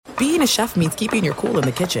being a chef means keeping your cool in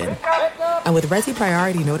the kitchen. And with Resi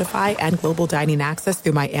Priority Notify and Global Dining Access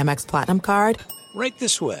through my Amex Platinum card, right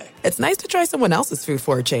this way. It's nice to try someone else's food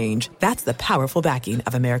for a change. That's the powerful backing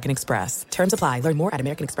of American Express. Terms apply. Learn more at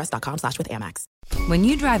americanexpress.com/withAmex. When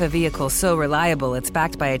you drive a vehicle so reliable it's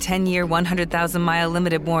backed by a 10-year, 100,000-mile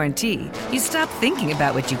limited warranty, you stop thinking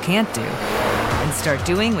about what you can't do and start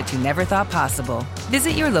doing what you never thought possible.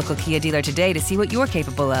 Visit your local Kia dealer today to see what you're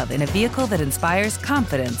capable of in a vehicle that inspires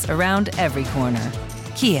confidence around every corner.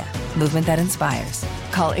 Kia, movement that inspires.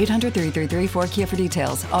 Call 800-333-4KIA for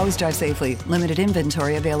details. Always drive safely. Limited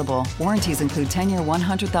inventory available. Warranties include 10-year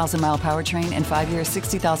 100,000-mile powertrain and 5-year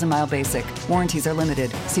 60,000-mile basic. Warranties are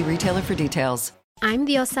limited. See retailer for details. I'm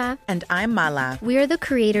Diosa. And I'm Mala. We are the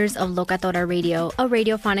creators of Locatora Radio, a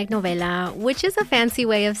radiophonic novela, which is a fancy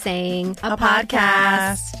way of saying a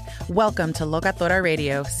podcast. Welcome to Locatora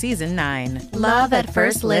Radio, Season 9. Love at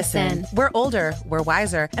first listen. We're older, we're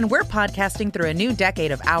wiser, and we're podcasting through a new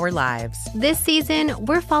decade of our lives. This season,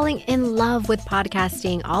 we're falling in love with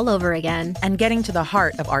podcasting all over again. And getting to the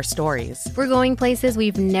heart of our stories. We're going places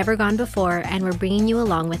we've never gone before, and we're bringing you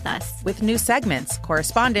along with us. With new segments,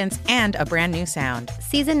 correspondence, and a brand new sound.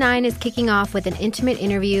 Season 9 is kicking off with an intimate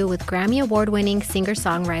interview with Grammy Award-winning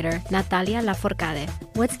singer-songwriter Natalia Lafourcade.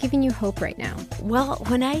 What's giving you hope right now? Well,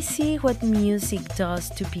 when I see what music does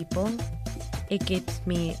to people, it gives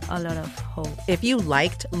me a lot of hope. If you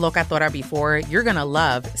liked Locatora before, you're going to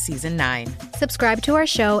love Season 9. Subscribe to our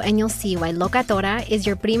show and you'll see why Locatora is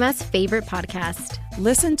your prima's favorite podcast.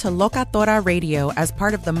 Listen to Locatora Radio as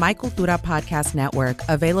part of the My Cultura Podcast Network,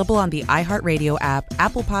 available on the iHeartRadio app,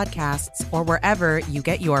 Apple Podcasts, or wherever you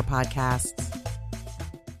get your podcasts.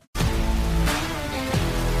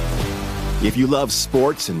 If you love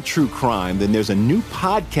sports and true crime, then there's a new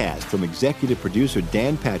podcast from executive producer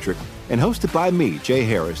Dan Patrick and hosted by me, Jay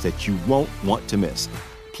Harris, that you won't want to miss.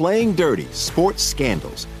 Playing Dirty: Sports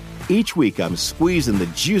Scandals. Each week, I'm squeezing the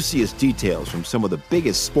juiciest details from some of the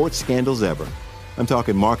biggest sports scandals ever. I'm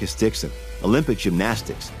talking Marcus Dixon, Olympic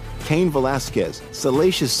gymnastics, Cain Velasquez,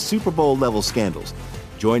 salacious Super Bowl-level scandals.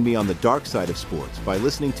 Join me on the dark side of sports by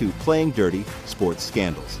listening to Playing Dirty: Sports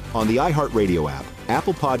Scandals on the iHeartRadio app,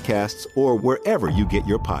 Apple Podcasts, or wherever you get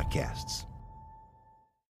your podcasts.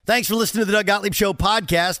 Thanks for listening to the Doug Gottlieb Show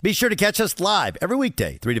podcast. Be sure to catch us live every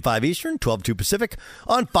weekday, 3 to 5 Eastern, 12 to 2 Pacific,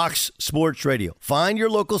 on Fox Sports Radio. Find your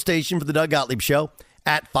local station for the Doug Gottlieb Show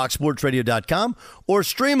at foxsportsradio.com or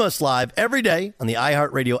stream us live every day on the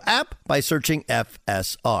iHeartRadio app by searching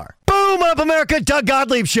FSR. Boom up, America! Doug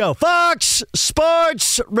Gottlieb Show, Fox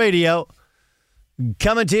Sports Radio.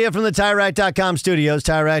 Coming to you from the TireRack.com studios.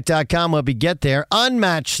 TireRack.com will help you get there.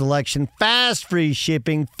 Unmatched selection, fast, free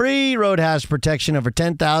shipping, free road hazard protection, over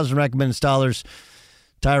 10,000 recommended installers.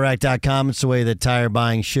 TireRack.com, it's the way that tire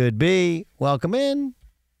buying should be. Welcome in.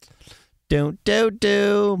 Do.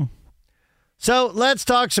 So let's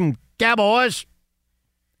talk some Cowboys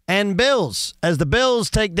and Bills, as the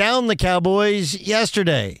Bills take down the Cowboys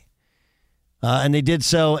yesterday. And they did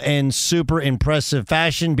so in super impressive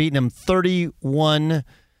fashion, beating them 31-10.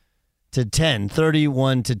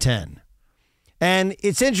 And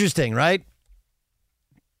it's interesting, right?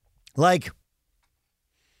 Like,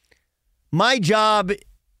 my job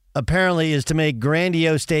apparently is to make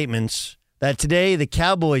grandiose statements that today the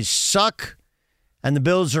Cowboys suck and the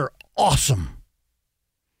Bills are awesome.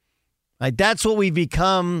 Like, that's what we've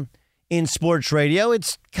become in sports radio.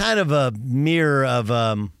 It's kind of a mirror of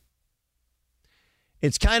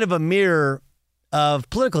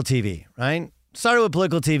political TV, right? Started with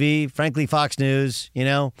political TV, frankly, Fox News,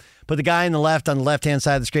 put the guy on the left-hand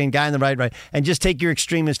side of the screen, guy on the right, and just take your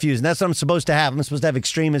extremist views. And that's what I'm supposed to have. I'm supposed to have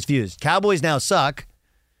extremist views. Cowboys now suck.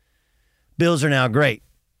 Bills are now great.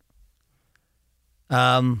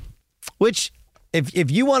 Which, if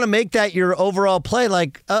you want to make that your overall play,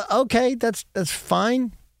 okay, that's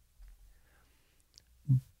fine.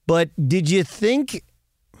 But did you think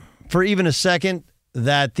for even a second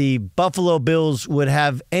that the Buffalo Bills would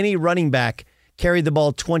have any running back carry the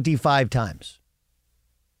ball 25 times?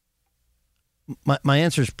 My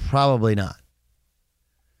answer is probably not.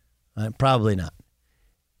 Probably not.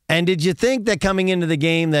 And did you think that coming into the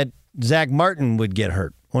game that Zach Martin would get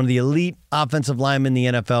hurt? One of the elite offensive linemen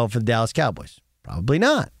in the NFL for the Dallas Cowboys? Probably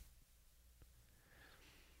not.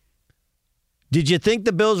 Did you think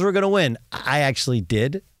the Bills were going to win? I actually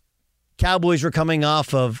did. Cowboys were coming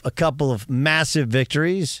off of a couple of massive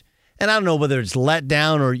victories. And I don't know whether it's let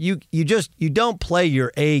down or you don't play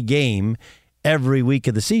your A game every week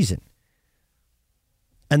of the season.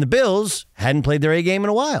 And the Bills hadn't played their A game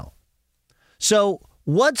in a while. So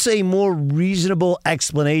what's a more reasonable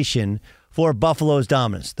explanation for Buffalo's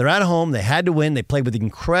dominance. They're at home. They had to win. They played with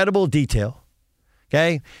incredible detail.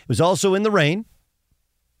 Okay? It was also in the rain.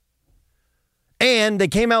 And they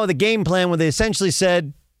came out with a game plan where they essentially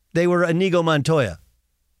said they were Inigo Montoya.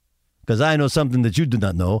 Because I know something that you do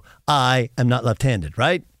not know. I am not left-handed,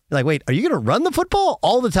 right? You're like, wait, are you going to run the football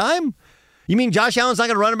all the time? You mean Josh Allen's not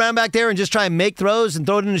going to run around back there and just try and make throws and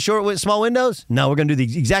throw it into small windows? No, we're going to do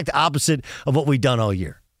the exact opposite of what we've done all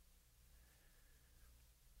year.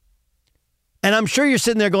 And I'm sure you're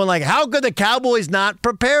sitting there going like, how could the Cowboys not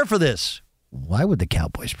prepare for this? Why would the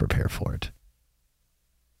Cowboys prepare for it?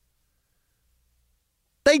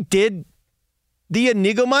 They did the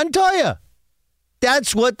Inigo Montoya.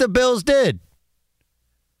 That's what the Bills did.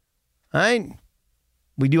 All right?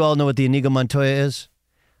 We do all know what the Inigo Montoya is.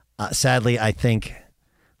 Sadly, I think,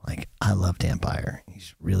 I love Dan Beyer.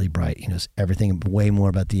 He's really bright. He knows everything, way more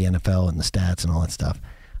about the NFL and the stats and all that stuff.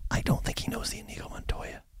 I don't think he knows the Inigo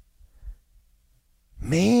Montoya.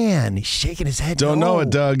 Man, he's shaking his head. Don't know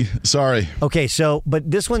it, Doug. Sorry. Okay,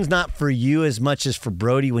 but this one's not for you as much as for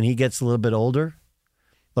Brody when he gets a little bit older.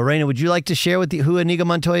 Lorena, would you like to share with who Inigo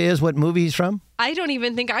Montoya is, what movie he's from? I don't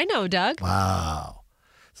even think I know, Doug. Wow.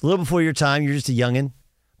 It's a little before your time. You're just a youngin'.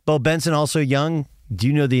 Bo Benson, also young. Do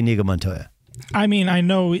you know the Inigo Montoya? I mean, I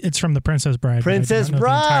know it's from The Princess Bride. Princess Bride. The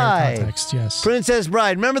entire context, yes. Princess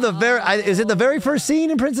Bride. Remember is it the very first scene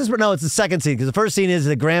in Princess Bride? No, it's the second scene, because the first scene is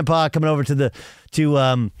the grandpa coming over to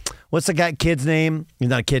what's the kid's name? He's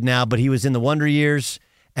not a kid now, but he was in the Wonder Years,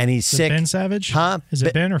 and he's sick. Ben Savage? Huh? Is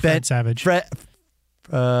it Ben or Fred Savage? Fred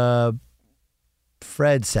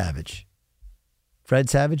Savage. Fred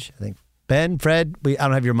Savage, I think. Ben, Fred, I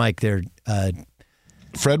don't have your mic there.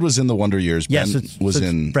 Fred was in the Wonder Years. Yes, Ben was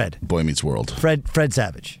in Fred. Boy Meets World. Fred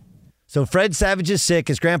Savage. So Fred Savage is sick.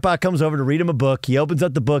 His grandpa comes over to read him a book. He opens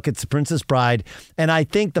up the book. It's The Princess Bride. And I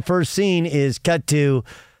think the first scene is cut to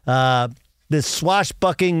this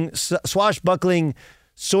swashbuckling,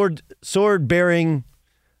 sword-bearing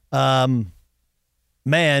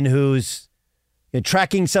man who's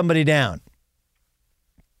tracking somebody down.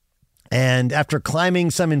 And after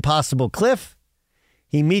climbing some impossible cliff,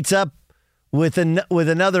 he meets up with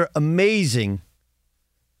another amazing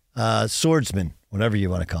swordsman, whatever you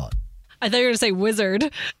want to call it. I thought you were going to say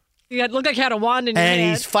wizard. You looked like you had a wand in your hand. And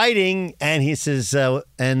he's fighting, and he says,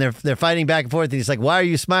 and they're fighting back and forth. And he's like, "Why are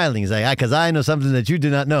you smiling?" He's like, "Because I know something that you do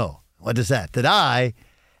not know." What is that? That I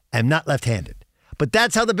am not left-handed. But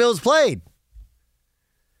that's how the Bills played.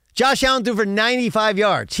 Josh Allen threw for 95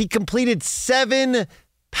 yards. He completed 7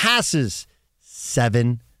 passes.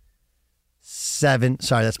 7.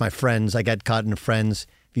 Sorry, that's my Friends. I got caught in Friends.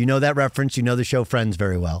 If you know that reference, you know the show Friends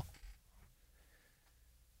very well.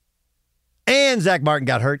 And Zach Martin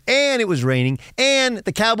got hurt, and it was raining, and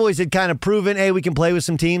the Cowboys had kind of proven, hey, we can play with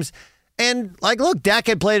some teams. And, look, Dak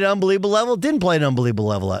had played at an unbelievable level, didn't play at an unbelievable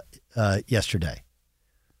level yesterday.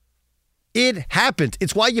 It happened.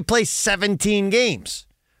 It's why you play 17 games,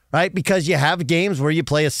 right? Because you have games where you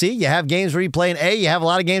play a C, you have games where you play an A, you have a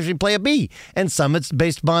lot of games where you play a B. And some of it's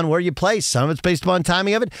based upon where you play, some of it's based upon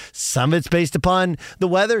timing of it, some of it's based upon the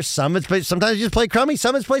weather, sometimes you just play crummy,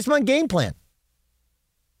 some of it's based upon game plan.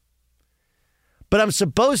 But I'm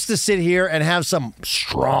supposed to sit here and have some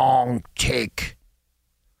strong take.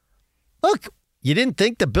 Look, you didn't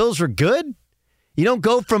think the Bills were good? You don't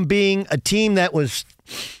go from being a team that was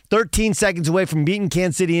 13 seconds away from beating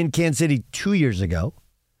Kansas City in Kansas City 2 years ago,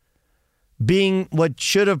 being what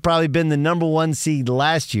should have probably been the number 1 seed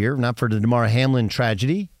last year, not for the Damar Hamlin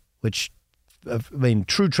tragedy, which,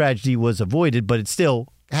 true tragedy was avoided, but it still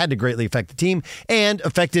had to greatly affect the team and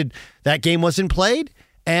affected that game wasn't played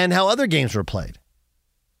and how other games were played.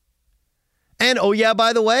 And, oh yeah,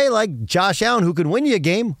 by the way, Josh Allen, who could win you a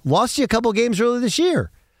game, lost you a couple games earlier this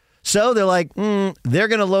year. So they're like, they're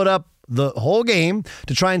going to load up the whole game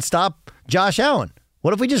to try and stop Josh Allen.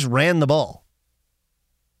 What if we just ran the ball?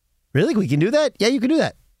 Really? We can do that? Yeah, you can do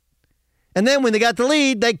that. And then when they got the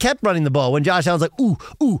lead, they kept running the ball. When Josh Allen's like, ooh,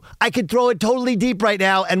 I could throw it totally deep right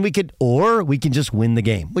now, and we can just win the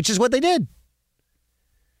game, which is what they did.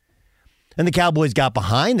 And the Cowboys got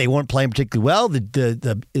behind. They weren't playing particularly well.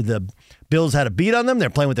 The Bills had a beat on them. They're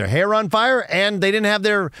playing with their hair on fire, and they didn't have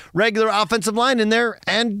their regular offensive line in there,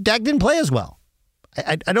 and Dak didn't play as well.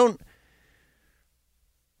 I don't...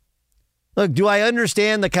 Look, do I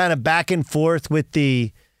understand the kind of back and forth with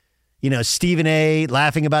the, Stephen A.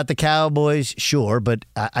 laughing about the Cowboys? Sure, but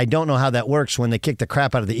I don't know how that works when they kicked the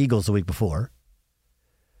crap out of the Eagles the week before.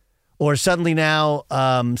 Or suddenly now,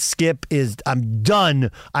 Skip is, I'm done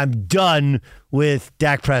with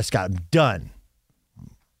Dak Prescott. I'm done.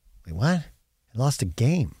 Wait, what? I lost a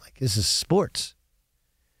game. This is sports.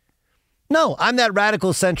 No, I'm that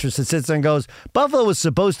radical centrist that sits there and goes, Buffalo was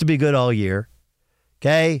supposed to be good all year.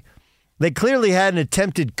 Okay? They clearly had an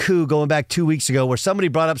attempted coup going back 2 weeks ago where somebody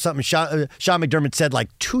brought up something Sean McDermott said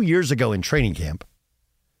like 2 years ago in training camp.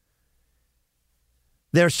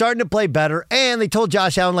 They're starting to play better, and they told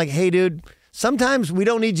Josh Allen, like, hey, dude, sometimes we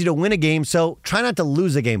don't need you to win a game, so try not to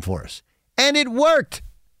lose a game for us. And it worked.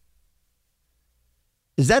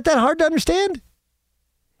 Is that hard to understand?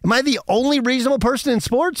 Am I the only reasonable person in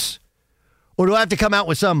sports? Or do I have to come out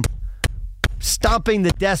with some stomping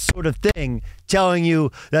the desk sort of thing telling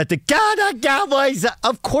you that the Cowboys,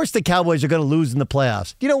 of course the Cowboys are going to lose in the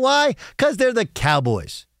playoffs. You know why? Because they're the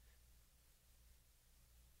Cowboys.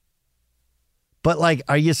 But like,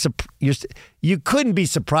 are you couldn't be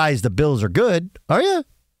surprised the Bills are good, are you?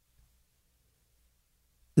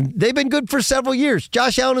 They've been good for several years.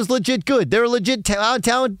 Josh Allen is legit good. They're a legit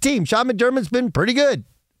talented team. Sean McDermott's been pretty good.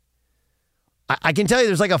 I can tell you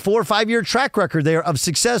there's like a 4 or 5 year track record there of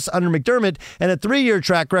success under McDermott and a 3-year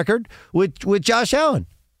track record with Josh Allen.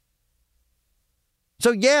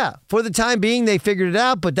 So yeah, for the time being, they figured it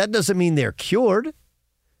out, but that doesn't mean they're cured.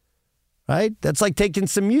 Right? That's like taking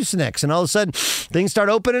some Mucinex and all of a sudden things start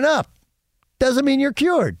opening up. Doesn't mean you're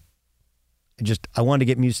cured. I wanted to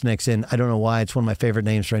get Mucinex in. I don't know why. It's one of my favorite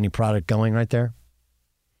names for any product going right there.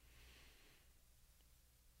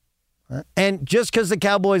 And just because the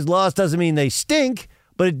Cowboys lost doesn't mean they stink,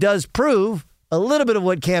 but it does prove a little bit of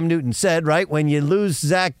what Cam Newton said, right? When you lose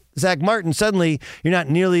Zach Martin, suddenly you're not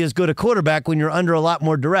nearly as good a quarterback when you're under a lot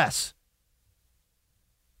more duress.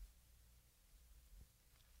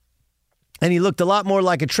 And he looked a lot more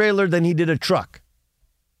like a trailer than he did a truck.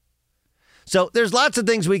 So there's lots of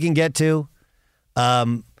things we can get to.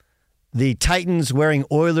 The Titans wearing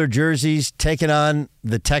Oiler jerseys, taking on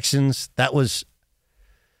the Texans. That was,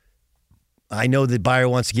 I know that Buyer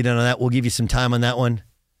wants to get in on that. We'll give you some time on that one.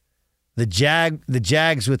 The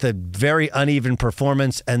Jags with a very uneven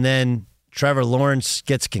performance, and then Trevor Lawrence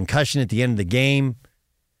gets a concussion at the end of the game.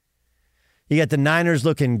 You got the Niners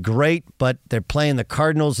looking great, but they're playing the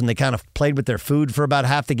Cardinals, and they kind of played with their food for about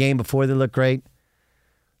half the game before they look great.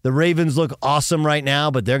 The Ravens look awesome right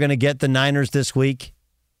now, but they're going to get the Niners this week.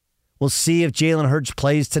 We'll see if Jalen Hurts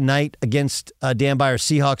plays tonight against Dan Byer's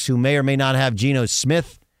Seahawks, who may or may not have Geno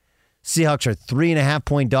Smith. Seahawks are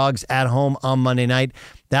 3.5-point dogs at home on Monday night.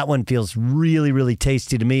 That one feels really, really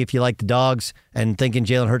tasty to me if you like the dogs and thinking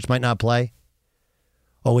Jalen Hurts might not play.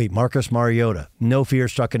 Oh, wait, Marcus Mariota. No fear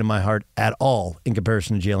struck into my heart at all in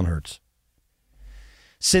comparison to Jalen Hurts.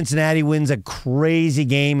 Cincinnati wins a crazy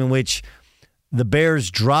game in which the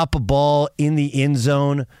Bears drop a ball in the end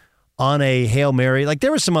zone on a Hail Mary. Like,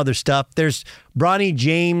 there was some other stuff. There's Bronny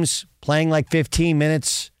James playing like 15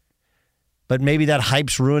 minutes, but maybe that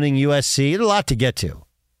hype's ruining USC. There's a lot to get to.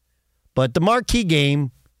 But the marquee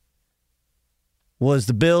game was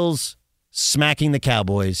the Bills smacking the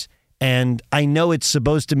Cowboys. And I know it's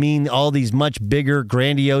supposed to mean all these much bigger,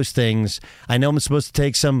 grandiose things. I know I'm supposed to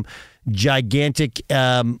take some gigantic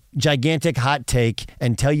hot take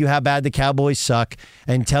and tell you how bad the Cowboys suck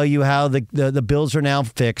and tell you how the Bills are now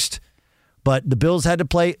fixed. But the Bills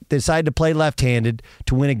decided to play left-handed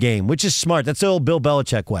to win a game, which is smart. That's the old Bill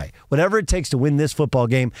Belichick way. Whatever it takes to win this football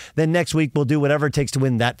game, then next week we'll do whatever it takes to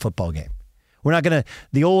win that football game. We're not going to,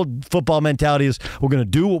 the old football mentality is we're going to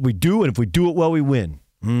do what we do, and if we do it well, we win.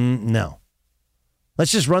 No.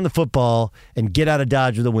 Let's just run the football and get out of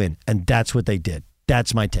Dodge with a win. And that's what they did.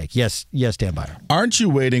 That's my take. Yes, Dan Byer. Aren't you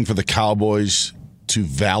waiting for the Cowboys to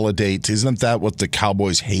validate? Isn't that what the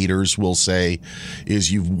Cowboys haters will say?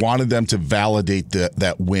 Is you've wanted them to validate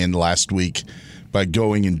that win last week by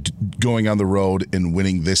going on the road and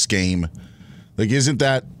winning this game? Like, isn't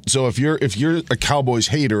that so? If you're a Cowboys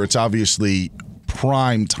hater, it's obviously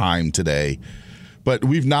prime time today. But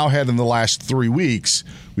we've now had in the last 3 weeks,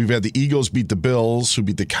 we've had the Eagles beat the Bills, who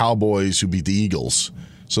beat the Cowboys, who beat the Eagles.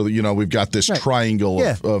 So, we've got this triangle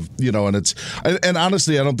of and it's, and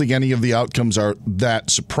honestly, I don't think any of the outcomes are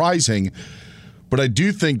that surprising. But I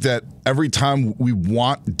do think that every time we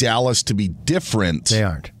want Dallas to be different, they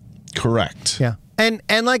aren't. Correct. Yeah. And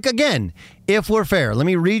like, again, if we're fair, let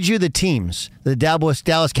me read you the teams the Dallas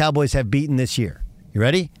Cowboys have beaten this year. You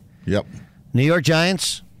ready? Yep. New York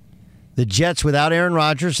Giants. The Jets without Aaron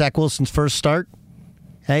Rodgers, Zach Wilson's first start.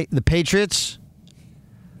 Okay, the Patriots,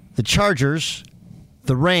 the Chargers,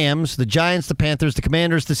 the Rams, the Giants, the Panthers, the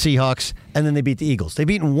Commanders, the Seahawks, and then they beat the Eagles. They've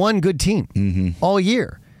beaten one good team all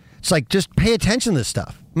year. It's like, just pay attention to this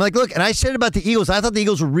stuff. I'm like, look, and I said about the Eagles, I thought the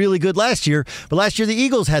Eagles were really good last year, but last year the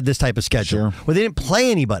Eagles had this type of schedule where they didn't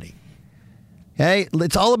play anybody. Okay,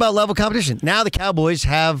 it's all about level competition. Now the Cowboys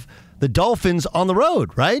have the Dolphins on the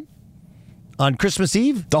road, right? on Christmas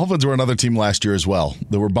Eve. Dolphins were another team last year as well.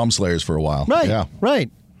 They were bum slayers for a while. Right, yeah. right.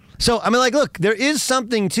 So, I mean, like, look, there is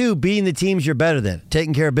something to beating the teams you're better than,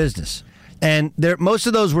 taking care of business. And most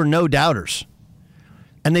of those were no doubters.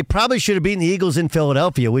 And they probably should have beaten the Eagles in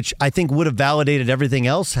Philadelphia, which I think would have validated everything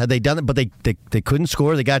else had they done it. But they couldn't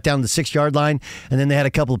score. They got down to the 6-yard line, and then they had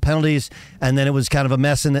a couple of penalties, and then it was kind of a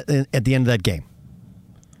mess at the end of that game.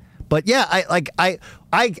 But yeah,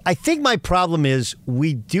 I think my problem is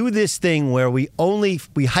we do this thing where we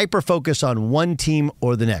hyper focus on one team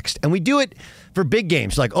or the next, and we do it for big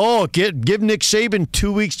games. Like, give Nick Saban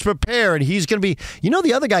 2 weeks to prepare, and he's going to be.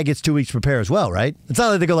 The other guy gets 2 weeks to prepare as well, right? It's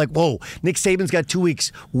not like they go like, whoa, Nick Saban's got 2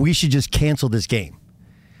 weeks. We should just cancel this game,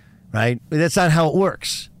 right? That's not how it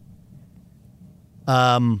works.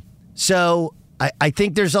 So I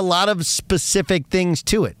think there's a lot of specific things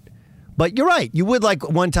to it. But you're right. You would like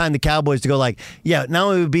one time the Cowboys to go like, yeah, not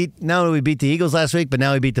only we beat the Eagles last week, but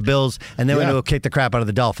now we beat the Bills, and then we're going to go kick the crap out of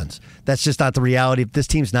the Dolphins. That's just not the reality. This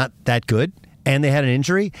team's not that good, and they had an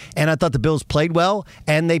injury, and I thought the Bills played well,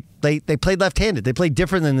 and they played left-handed. They played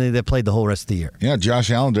different than they played the whole rest of the year. Yeah,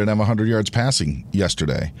 Josh Allen didn't have 100 yards passing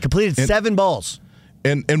yesterday. Completed 7 balls.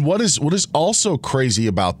 And what is also crazy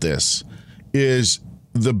about this is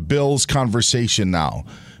the Bills conversation now,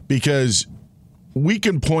 because we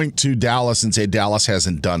can point to Dallas and say Dallas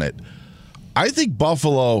hasn't done it. I think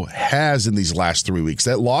Buffalo has in these last 3 weeks.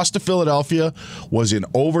 That loss to Philadelphia was in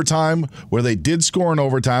overtime, where they did score in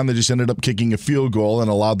overtime. They just ended up kicking a field goal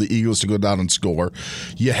and allowed the Eagles to go down and score.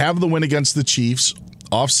 You have the win against the Chiefs.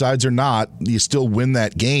 Offsides or not, you still win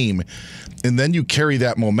that game. And then you carry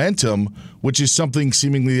that momentum, which is something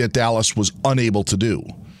seemingly that Dallas was unable to do.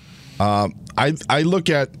 I look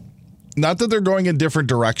at, not that they're going in different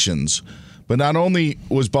directions, but not only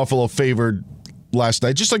was Buffalo favored last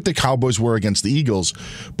night, just like the Cowboys were against the Eagles,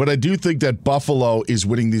 but I do think that Buffalo is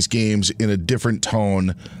winning these games in a different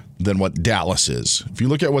tone than what Dallas is. If you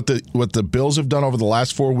look at what the Bills have done over the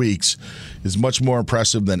last 4 weeks, is much more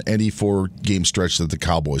impressive than any 4-game stretch that the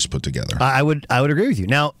Cowboys put together. I would agree with you.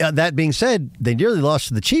 Now, that being said, they nearly lost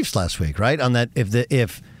to the Chiefs last week, right? On that,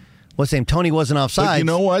 if what's his name, Tony wasn't offside. But you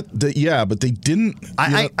know what? But they didn't.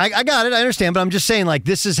 I got it. I understand. But I'm just saying, like,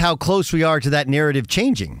 this is how close we are to that narrative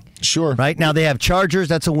changing. Sure. Right? Now, they have Chargers.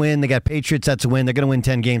 That's a win. They got Patriots. That's a win. They're going to win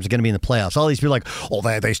 10 games. They're going to be in the playoffs. All these people are like, oh,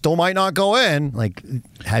 they still might not go in. Like,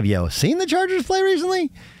 have you seen the Chargers play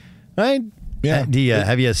recently? Right? Yeah.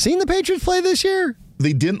 Have you seen the Patriots play this year?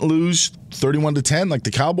 They didn't lose 31-10 like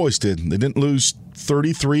the Cowboys did. They didn't lose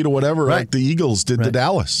 33 to whatever like the Eagles did to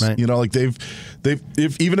Dallas. Right. Like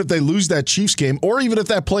even if they lose that Chiefs game, or even if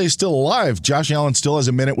that play is still alive, Josh Allen still has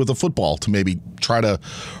a minute with a football to maybe try to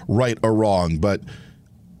right a wrong. But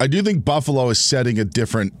I do think Buffalo is setting a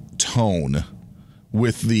different tone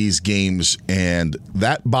with these games, and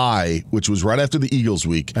that bye, which was right after the Eagles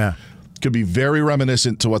week, could be very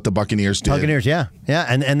reminiscent to what the Buccaneers did. Buccaneers, yeah.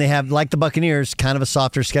 And they have, like the Buccaneers, kind of a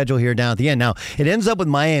softer schedule here down at the end. Now, it ends up with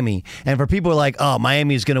Miami, and for people who are like, oh,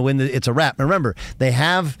 Miami is going to win, it's a wrap. Now, remember, they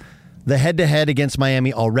have the head-to-head against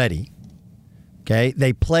Miami already. Okay?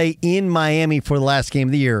 They play in Miami for the last game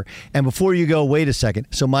of the year, and before you go, wait a second.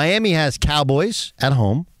 So Miami has Cowboys at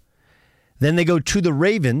home. Then they go to the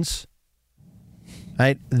Ravens.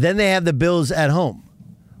 Right? Then they have the Bills at home.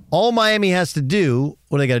 All Miami has to do,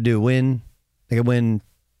 what do they got to do? Win. They got to win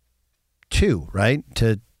 2, right?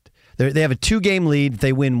 They have a 2-game lead. If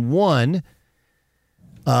they win 1,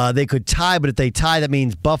 they could tie. But if they tie, that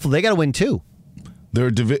means Buffalo. They got to win 2.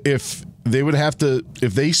 If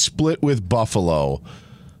they split with Buffalo,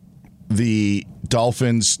 the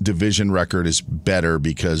Dolphins' division record is better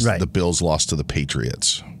because the Bills lost to the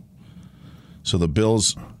Patriots. So the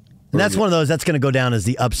Bills. And that's one of those that's going to go down as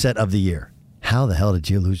the upset of the year. How the hell did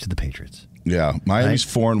you lose to the Patriots? Yeah, Miami's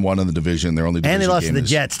 4-1 in the division. Their only division and they lost game to the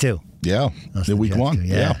Jets too. Yeah, in week 1.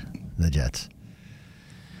 Yeah, the Jets.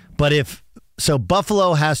 But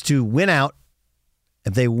Buffalo has to win out.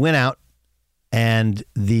 If they win out, and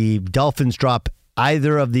the Dolphins drop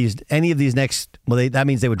any of these next, that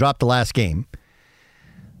means they would drop the last game.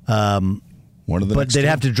 One of the, but they'd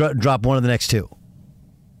have to drop one of the next 2.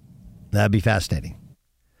 That'd be fascinating.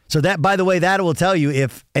 So that, by the way, that will tell you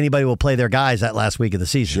if anybody will play their guys that last week of the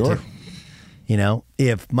season. Sure. Too.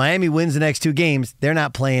 If Miami wins the next 2 games, they're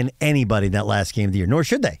not playing anybody in that last game of the year, nor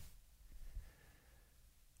should they.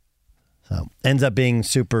 So ends up being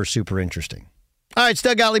super, super interesting. All right,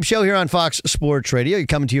 Doug Gottlieb Show here on Fox Sports Radio. You're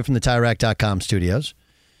coming to you from the TireRack.com studios.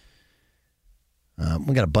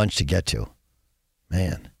 We got a bunch to get to.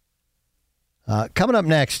 Man. Coming up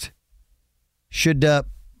next, should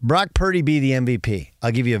Brock Purdy be the MVP?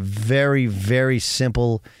 I'll give you a very, very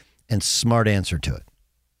simple and smart answer to it.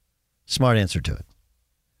 Smart answer to it.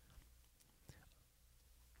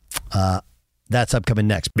 That's upcoming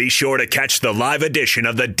next. Be sure to catch the live edition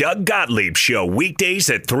of the Doug Gottlieb Show weekdays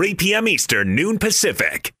at 3 p.m. Eastern, noon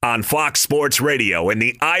Pacific on Fox Sports Radio and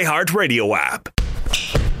the iHeartRadio app.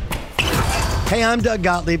 Hey, I'm Doug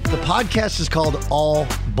Gottlieb. The podcast is called All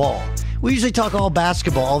Ball. We usually talk all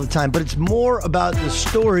basketball all the time, but it's more about the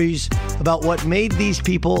stories about what made these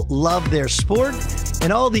people love their sport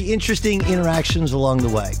and all the interesting interactions along the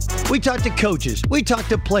way. We talk to coaches. We talk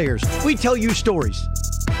to players. We tell you stories.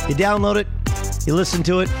 You download it. You listen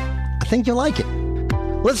to it. I think you'll like it.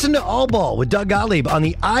 Listen to All Ball with Doug Gottlieb on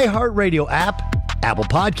the iHeartRadio app, Apple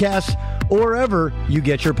Podcasts, or wherever you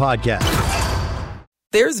get your podcasts.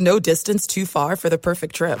 There's no distance too far for the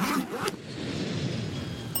perfect trip.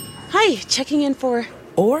 Hi, checking in for...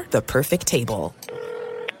 Or the perfect table.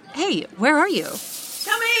 Hey, where are you?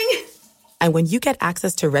 Coming! And when you get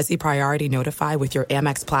access to Resi Priority Notify with your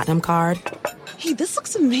Amex Platinum card... Hey, this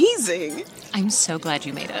looks amazing. I'm so glad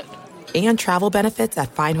you made it. And travel benefits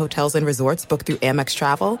at fine hotels and resorts booked through Amex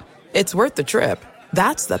Travel, it's worth the trip.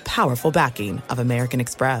 That's the powerful backing of American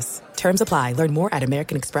Express. Terms apply. Learn more at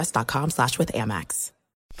americanexpress.com/withAmex.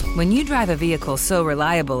 When you drive a vehicle so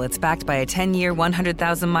reliable it's backed by a 10-year,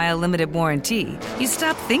 100,000-mile limited warranty, you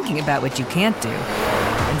stop thinking about what you can't do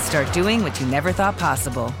and start doing what you never thought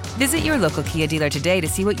possible. Visit your local Kia dealer today to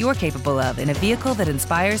see what you're capable of in a vehicle that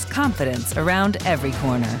inspires confidence around every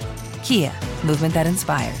corner. Kia, movement that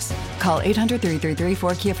inspires. Call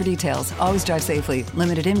 800-333-4KIA for details. Always drive safely.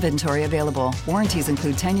 Limited inventory available. Warranties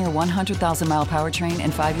include 10-year 100,000-mile powertrain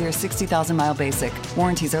and 5-year 60,000-mile basic.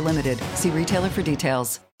 Warranties are limited. See retailer for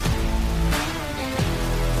details.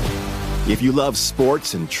 If you love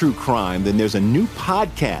sports and true crime, then there's a new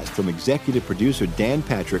podcast from executive producer Dan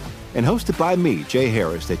Patrick and hosted by me, Jay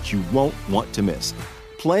Harris, that you won't want to miss.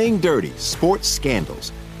 Playing Dirty: Sports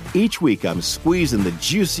Scandals. Each week, I'm squeezing the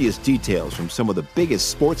juiciest details from some of the biggest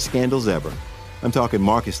sports scandals ever. I'm talking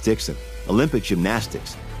Marcus Dixon, Olympic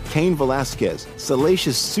gymnastics, Cain Velasquez,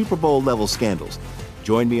 salacious Super Bowl-level scandals.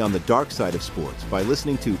 Join me on the dark side of sports by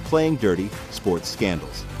listening to Playing Dirty: Sports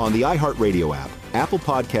Scandals on the iHeartRadio app, Apple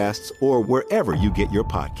Podcasts, or wherever you get your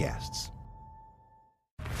podcasts.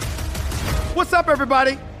 What's up,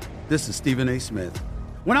 everybody? This is Stephen A. Smith.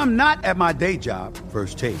 When I'm not at my day job,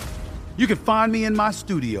 First Take, you can find me in my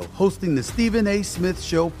studio hosting the Stephen A. Smith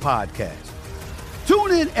Show podcast.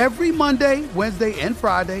 Tune in every Monday, Wednesday, and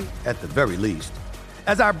Friday, at the very least,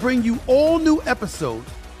 as I bring you all new episodes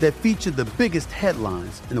that feature the biggest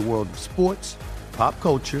headlines in the world of sports, pop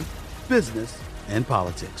culture, business, and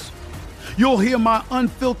politics. You'll hear my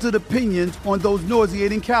unfiltered opinions on those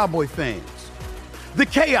nauseating Cowboy fans, the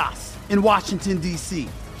chaos in Washington, D.C.,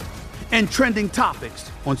 and trending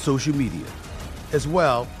topics on social media, as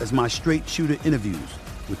well as my straight shooter interviews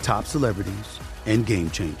with top celebrities and game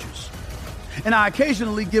changers. And I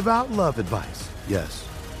occasionally give out love advice. Yes,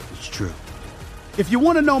 it's true. If you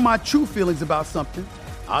want to know my true feelings about something,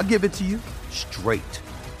 I'll give it to you straight.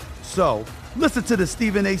 So listen to the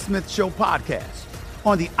Stephen A. Smith Show podcast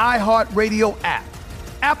on the iHeartRadio app,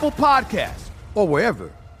 Apple Podcasts, or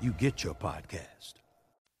wherever you get your podcast.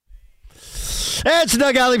 It's the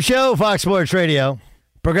Doug Gottlieb Show, Fox Sports Radio.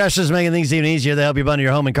 Progressive's making things even easier. They help you bundle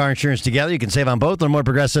your home and car insurance together. You can save on both. Learn more at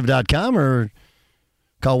Progressive.com or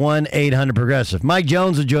call 1-800-PROGRESSIVE. Mike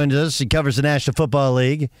Jones will join us. He covers the National Football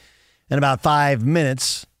League in about 5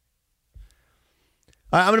 minutes.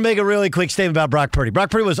 All right, I'm going to make a really quick statement about Brock Purdy. Brock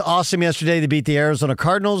Purdy was awesome yesterday to beat the Arizona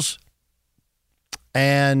Cardinals.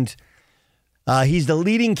 And he's the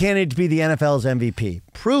leading candidate to be the NFL's MVP,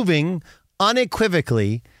 proving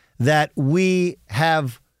unequivocally that we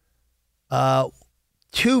have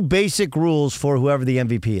two basic rules for whoever the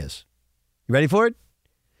MVP is. You ready for it?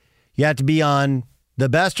 You have to be on the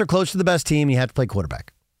best or close to the best team. You have to play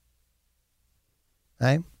quarterback.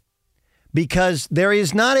 Okay? Because there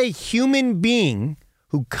is not a human being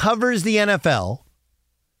who covers the NFL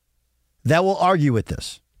that will argue with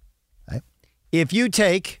this. Okay? If you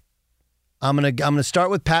take, I'm gonna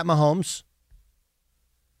start with Pat Mahomes.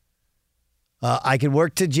 I could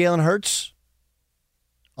work to Jalen Hurts,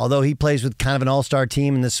 although he plays with kind of an all-star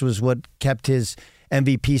team, and this was what kept his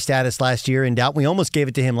MVP status last year in doubt. We almost gave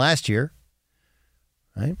it to him last year,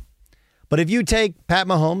 right? But if you take Pat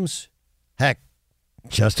Mahomes, heck,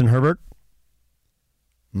 Justin Herbert,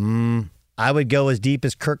 I would go as deep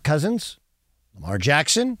as Kirk Cousins, Lamar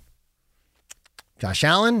Jackson, Josh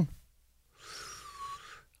Allen.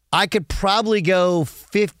 I could probably go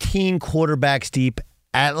 15 quarterbacks deep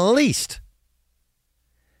at least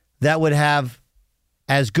that would have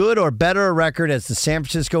as good or better a record as the San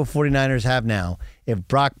Francisco 49ers have now if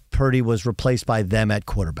Brock Purdy was replaced by them at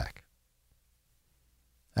quarterback.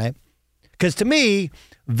 Because to me,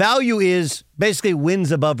 value is basically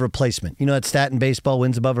wins above replacement. You know that stat in baseball,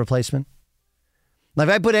 wins above replacement? Like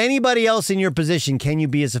if I put anybody else in your position, can you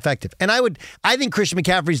be as effective? And I think Christian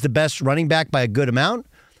McCaffrey's the best running back by a good amount.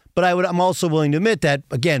 But I'm also willing to admit that,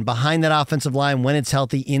 again, behind that offensive line, when it's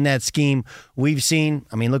healthy in that scheme, we've seen,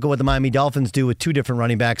 look at what the Miami Dolphins do with two different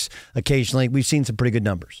running backs occasionally. We've seen some pretty good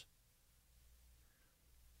numbers.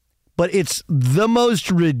 But it's the most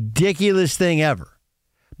ridiculous thing ever.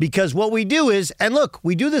 Because what we do is, and look,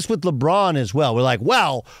 we do this with LeBron as well. We're like,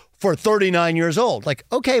 well, for 39 years old. Like,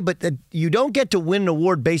 okay, but you don't get to win an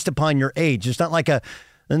award based upon your age. It's not like a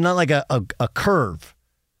curve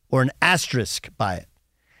or an asterisk by it.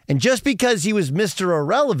 And just because he was Mr.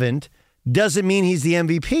 Irrelevant doesn't mean he's the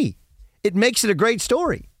MVP. It makes it a great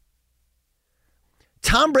story.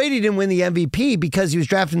 Tom Brady didn't win the MVP because he was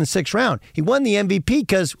drafted in the 6th round. He won the MVP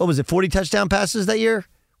because, 40 touchdown passes that year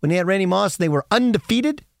when they had Randy Moss? They were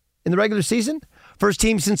undefeated in the regular season. First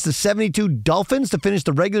team since the 72 Dolphins to finish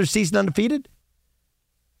the regular season undefeated.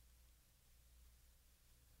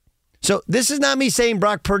 So this is not me saying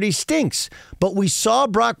Brock Purdy stinks, but we saw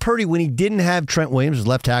Brock Purdy when he didn't have Trent Williams, his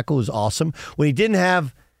left tackle, was awesome. When he didn't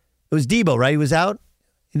have, it was Debo, right? He was out.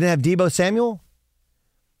 He didn't have Debo Samuel.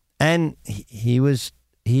 And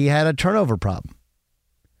he had a turnover problem.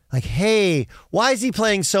 Like, hey, why is he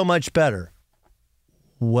playing so much better?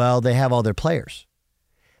 Well, they have all their players.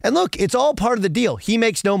 And look, it's all part of the deal. He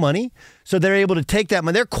makes no money, so they're able to take that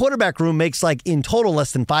money. Their quarterback room makes in total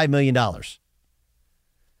less than $5 million.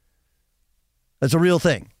 That's a real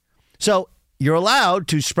thing. So you're allowed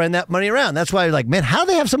to spread that money around. That's why you're like, man, how do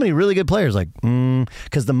they have so many really good players? Like,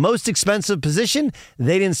 because the most expensive position,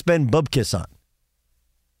 they didn't spend bubkiss on.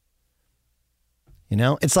 You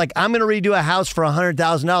know, it's like I'm going to redo a house for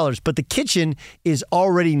 $100,000, but the kitchen is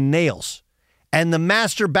already nails. And the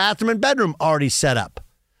master bathroom and bedroom already set up.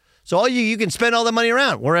 So all you can spend all the money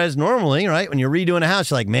around. Whereas normally, right, when you're redoing a house,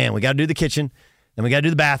 you're like, man, we got to do the kitchen, then we got to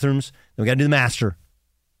do the bathrooms, then we got to do the master,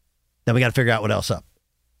 then we got to figure out what else up.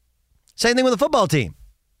 Same thing with the football team.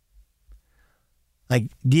 Like,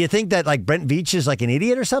 do you think that Brent Veach is an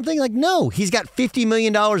idiot or something? No, he's got $50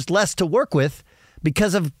 million less to work with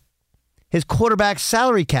because of his quarterback's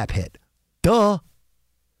salary cap hit. Duh.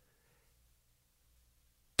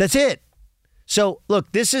 That's it. So,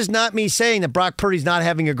 look, this is not me saying that Brock Purdy's not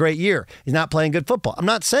having a great year. He's not playing good football. I'm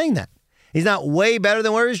not saying that. He's not way better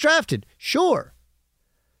than where he was drafted. Sure.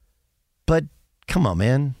 But, come on,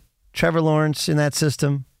 man. Trevor Lawrence in that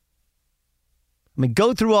system.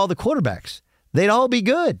 Go through all the quarterbacks. They'd all be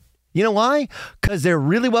good. You know why? Because they're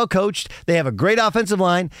really well coached. They have a great offensive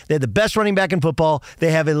line. They have the best running back in football.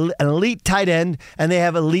 They have an elite tight end, and they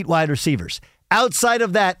have elite wide receivers. Outside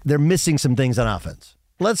of that, they're missing some things on offense.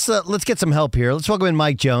 Let's get some help here. Let's welcome in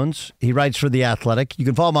Mike Jones. He writes for The Athletic. You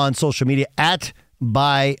can follow him on social media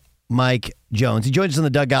 @by Mike Jones. He joins us on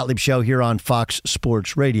the Doug Gottlieb Show here on Fox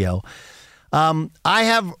Sports Radio. I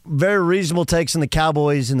have very reasonable takes on the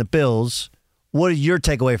Cowboys and the Bills. What is your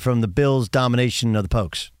takeaway from the Bills' domination of the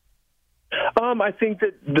Pokes? I think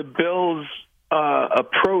that the Bills'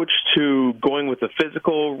 approach to going with a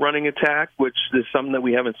physical running attack, which is something that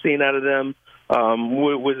we haven't seen out of them,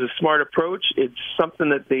 was a smart approach. It's something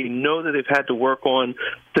that they know that they've had to work on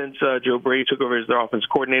since Joe Brady took over as their offense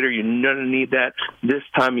coordinator. You're going to need that this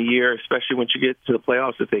time of year, especially once you get to the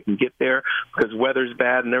playoffs, if they can get there, because weather's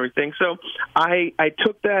bad and everything. So I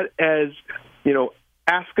took that as,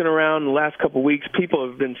 asking around the last couple of weeks, people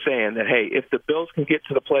have been saying that, hey, if the Bills can get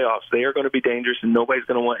to the playoffs, they are going to be dangerous and nobody's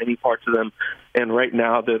going to want any parts of them. And right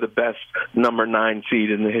now they're the best number 9 seed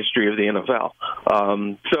in the history of the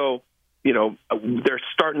NFL. So, they're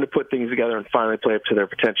starting to put things together and finally play up to their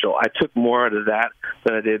potential. I took more out of that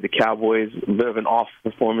than I did the Cowboys. A bit of an off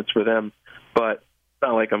performance for them, but it's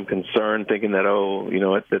not like I'm concerned thinking that,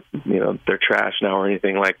 they're trash now or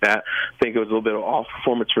anything like that. I think it was a little bit of off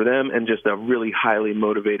performance for them and just a really highly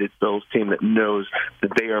motivated Bills team that knows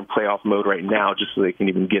that they are in playoff mode right now just so they can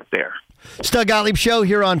even get there. It's Doug Gottlieb Show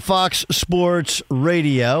here on Fox Sports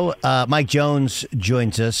Radio. Mike Jones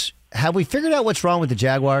joins us. Have we figured out what's wrong with the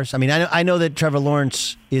Jaguars? I know that Trevor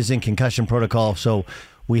Lawrence is in concussion protocol, so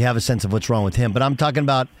we have a sense of what's wrong with him. But I'm talking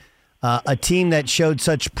about a team that showed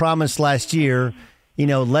such promise last year,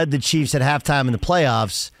 led the Chiefs at halftime in the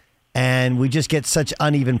playoffs, and we just get such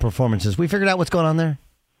uneven performances. We figured out what's going on there?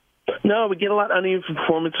 No, we get a lot of uneven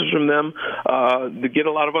performances from them. They get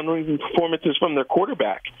a lot of uneven performances from their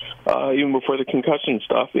quarterback, even before the concussion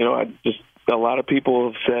stuff. A lot of people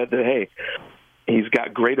have said that, hey, He's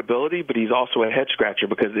got great ability, but he's also a head scratcher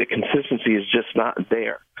because the consistency is just not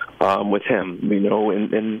there with him.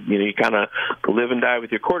 And you kind of live and die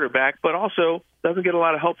with your quarterback, but also doesn't get a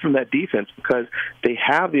lot of help from that defense because they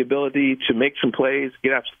have the ability to make some plays,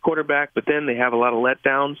 get after the quarterback, but then they have a lot of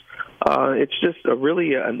letdowns. It's just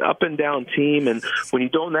really an up and down team, and when you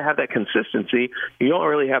don't have that consistency, you don't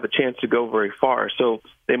really have a chance to go very far. So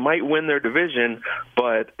they might win their division,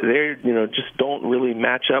 but they just don't really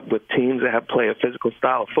match up with teams that have play a physical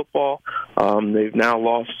style of football. They've now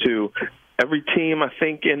lost to every team, I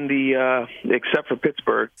think, in the except for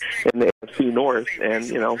Pittsburgh in the AFC North, and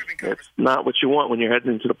it's not what you want when you're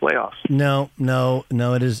heading into the playoffs. No,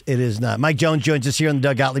 it is not. Mike Jones joins us here on the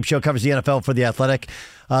Doug Gottlieb Show, covers the NFL for The Athletic.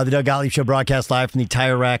 The Doug Gottlieb Show broadcast live from the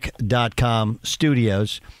TireRack.com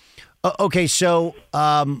studios. Okay, so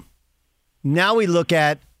now we look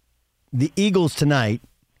at the Eagles tonight,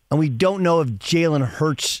 and we don't know if Jalen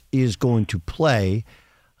Hurts is going to play.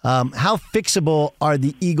 How fixable are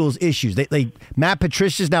the Eagles' issues? Matt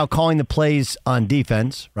Patricia's now calling the plays on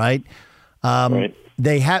defense, right? Right.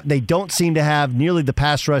 They don't seem to have nearly the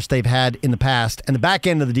pass rush they've had in the past, and the back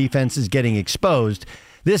end of the defense is getting exposed.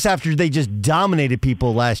 This after they just dominated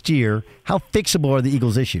people last year. How fixable are the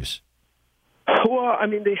Eagles' issues? Well, I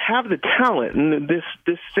mean, they have the talent, and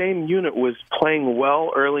this same unit was playing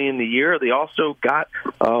well early in the year. They also got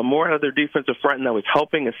more out of their defensive front, and that was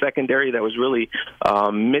helping a secondary that was really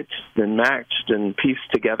mixed and matched and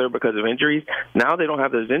pieced together because of injuries. Now they don't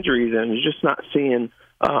have those injuries, and you're just not seeing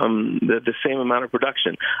the same amount of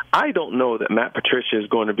production. I don't know that Matt Patricia is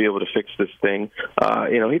going to be able to fix this thing.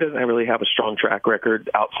 He doesn't really have a strong track record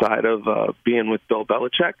outside of being with Bill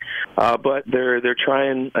Belichick, but they're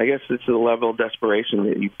trying. I guess it's a level of desperation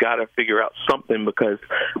that you've got to figure out something because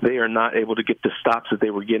they are not able to get the stops that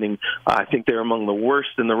they were getting. I think they're among the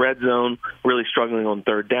worst in the red zone, really struggling on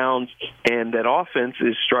third downs, and that offense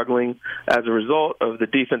is struggling as a result of the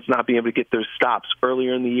defense not being able to get those stops.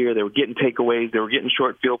 Earlier in the year, they were getting takeaways, they were getting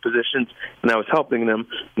short field positions, and that was helping them.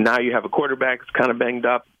 Now you have a quarterback that's kind of banged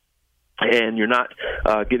up, and you're not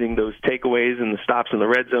getting those takeaways and the stops in the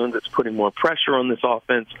red zone. That's putting more pressure on this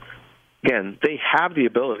offense. Again, they have the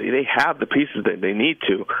ability. They have the pieces that they need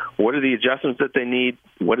to. What are the adjustments that they need?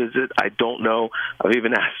 What is it? I don't know. I've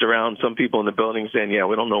even asked around some people in the building saying,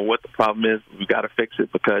 we don't know what the problem is. We've got to fix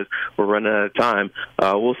it because we're running out of time.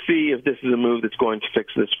 We'll see if this is a move that's going to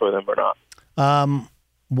fix this for them or not.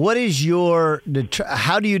 What is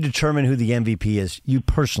how do you determine who the MVP is, you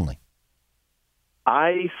personally?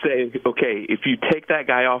 I say, okay, if you take that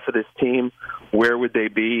guy off of this team, where would they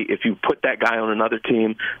be? If you put that guy on another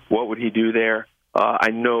team, what would he do there?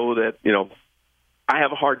 I know that, I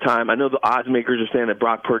have a hard time. I know the odds makers are saying that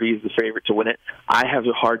Brock Purdy is the favorite to win it. I have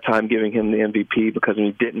a hard time giving him the MVP because when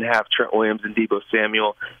he didn't have Trent Williams and Deebo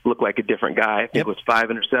Samuel, looked like a different guy. I think it was 5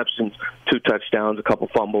 interceptions, 2 touchdowns, a couple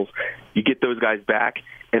fumbles. You get those guys back,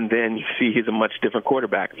 and then you see he's a much different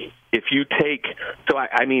quarterback. If you take –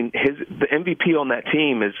 the MVP on that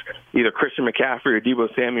team is either Christian McCaffrey or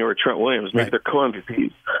Deebo Samuel or Trent Williams. Maybe they're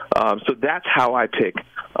co-MVPs. So that's how I pick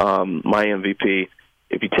my MVP.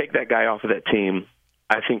 If you take that guy off of that team,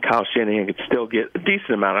 I think Kyle Shanahan could still get a decent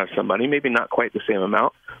amount out of somebody, maybe not quite the same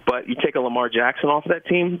amount. But you take a Lamar Jackson off of that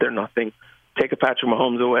team, they're nothing. Take a Patrick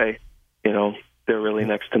Mahomes away, they're really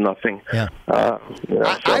next to nothing. Yeah.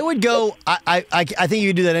 I would go. I think you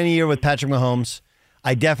could do that any year with Patrick Mahomes.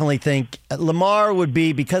 I definitely think Lamar would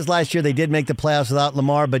be, because last year they did make the playoffs without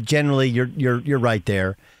Lamar, but generally you're right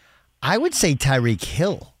there. I would say Tyreek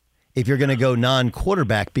Hill if you're going to go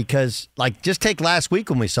non-quarterback, because just take last week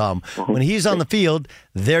when we saw him. When he's on the field,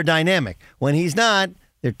 they're dynamic. When he's not,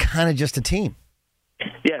 they're kind of just a team.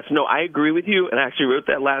 Yes, no, I agree with you, and I actually wrote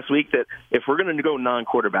that last week that if we're going to go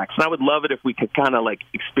non-quarterbacks, and I would love it if we could kind of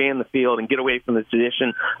expand the field and get away from the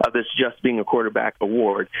tradition of this just being a quarterback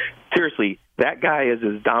award. Seriously, that guy is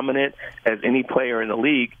as dominant as any player in the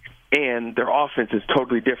league, and their offense is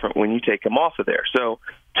totally different when you take him off of there. So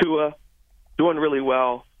Tua, doing really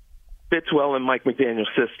well, fits well in Mike McDaniel's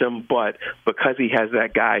system, but because he has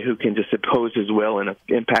that guy who can just impose his will and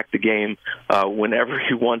impact the game whenever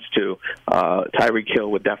he wants to, Tyreek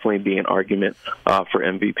Hill would definitely be an argument for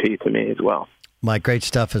MVP to me as well. Mike, great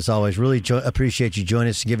stuff as always. Really appreciate you joining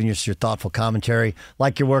us and giving us your thoughtful commentary.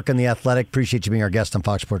 Like your work on The Athletic. Appreciate you being our guest on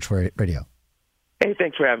Fox Sports Radio. Hey,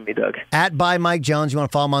 thanks for having me, Doug. @by Mike Jones. You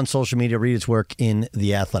want to follow him on social media, read his work in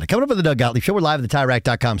The Athletic. Coming up with the Doug Gottlieb Show, we're live at the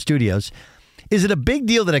TireRack.com studios. Is it a big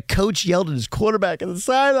deal that a coach yelled at his quarterback on the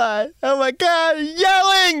sideline? Oh, my God,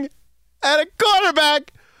 yelling at a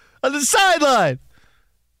quarterback on the sideline.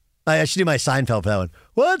 I should do my Seinfeld for that one.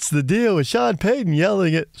 What's the deal with Sean Payton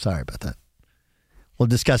yelling at... Sorry about that. We'll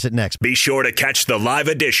discuss it next. Be sure to catch the live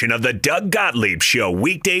edition of the Doug Gottlieb Show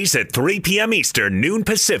weekdays at 3 p.m. Eastern, noon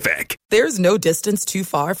Pacific. There's no distance too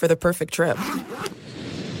far for the perfect trip.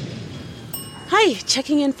 Hi,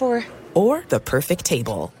 checking in for... Or the perfect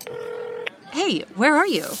table. Hey, where are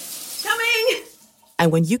you? Coming!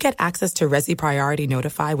 And when you get access to Resi Priority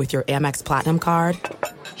Notify with your Amex Platinum card...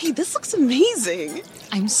 Hey, this looks amazing.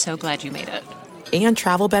 I'm so glad you made it. And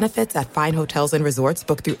travel benefits at fine hotels and resorts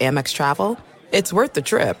booked through Amex Travel, it's worth the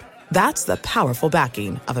trip. That's the powerful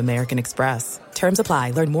backing of American Express. Terms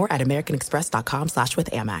apply. Learn more at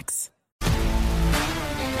americanexpress.com/withAmex.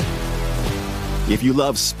 If you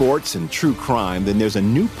love sports and true crime, then there's a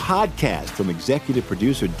new podcast from executive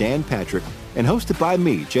producer Dan Patrick and hosted by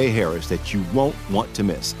me, Jay Harris, that you won't want to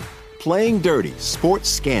miss. Playing Dirty: Sports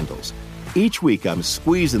Scandals. Each week, I'm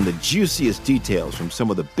squeezing the juiciest details from some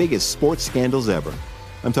of the biggest sports scandals ever.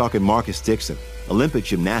 I'm talking Marcus Dixon, Olympic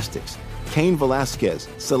gymnastics, Cain Velasquez,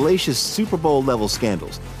 salacious Super Bowl-level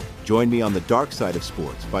scandals. Join me on the dark side of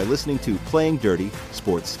sports by listening to Playing Dirty: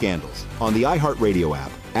 Sports Scandals on the iHeartRadio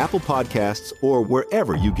app, Apple Podcasts, or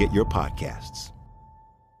wherever you get your podcasts.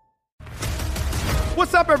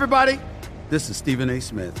 What's up, everybody? This is Stephen A.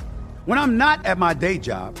 Smith. When I'm not at my day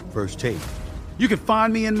job, First Take, you can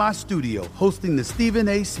find me in my studio hosting the Stephen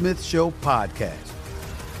A. Smith Show podcast.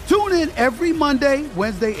 Tune in every Monday,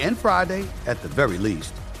 Wednesday, and Friday, at the very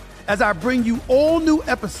least, as I bring you all new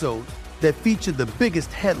episodes that feature the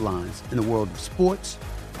biggest headlines in the world of sports,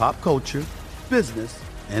 pop culture, business,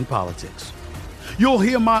 and politics. You'll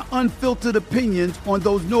hear my unfiltered opinions on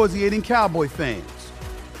those nauseating Cowboy fans,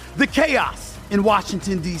 the chaos in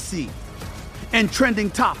Washington, D.C., and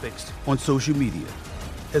trending topics on social media,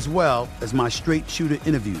 as well as my straight shooter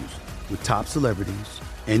interviews with top celebrities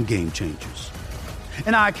and game changers.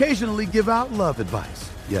 And I occasionally give out love advice.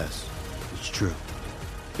 Yes, it's true.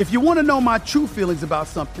 If you want to know my true feelings about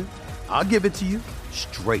something, I'll give it to you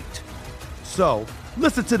straight. So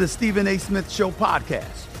listen to the Stephen A. Smith Show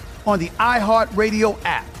podcast on the iHeartRadio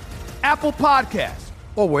app, Apple Podcasts,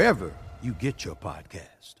 or wherever you get your podcast.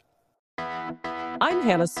 I'm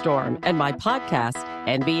Hannah Storm, and my podcast,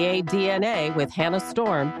 NBA DNA with Hannah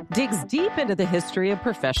Storm, digs deep into the history of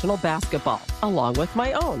professional basketball, along with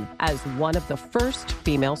my own, as one of the first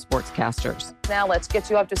female sportscasters. Now let's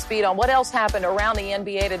get you up to speed on what else happened around the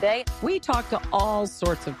NBA today. We talk to all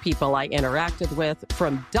sorts of people I interacted with,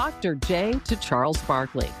 from Dr. J to Charles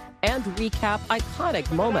Barkley, and recap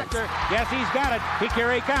iconic moments. Yes, he's got it.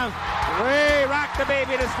 Here he comes. Way rock the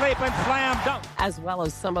baby to sleep and slam dunk. As well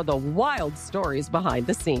as some of the wild stories behind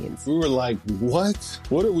the scenes. We were like, what?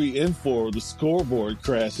 What are we in for? The scoreboard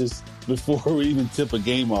crashes before we even tip a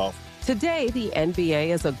game off. Today, the NBA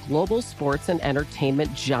is a global sports and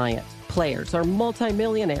entertainment giant. Players are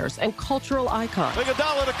multimillionaires and cultural icons.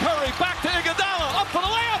 Iguodala to Curry, back to Iguodala, up for the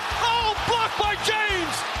layup. Oh, blocked by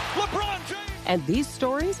James. LeBron James. And these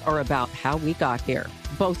stories are about how we got here,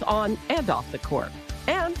 both on and off the court.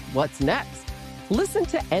 And what's next? Listen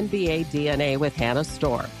to NBA DNA with Hannah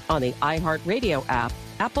Storm on the iHeartRadio app,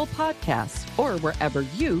 Apple Podcasts, or wherever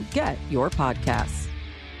you get your podcasts.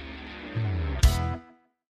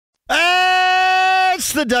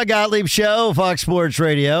 It's the Doug Gottlieb Show, Fox Sports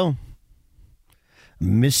Radio.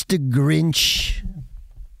 Mr. Grinch.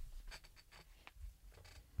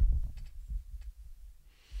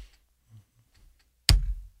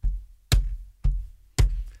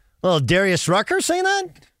 Well, Darius Rucker saying that?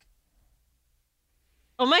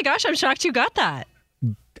 Oh my gosh, I'm shocked you got that.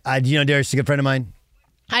 You know Darius is a good friend of mine.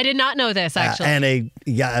 I did not know this, actually. And a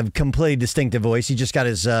completely distinctive voice. He just got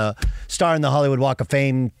his star in the Hollywood Walk of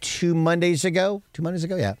Fame 2 Mondays ago. 2 Mondays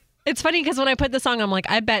ago, yeah. It's funny because when I put the song, I'm like,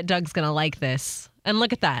 I bet Doug's going to like this. And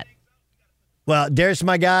look at that. Well, Darius is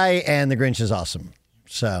my guy, and the Grinch is awesome.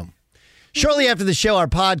 So, shortly after the show, our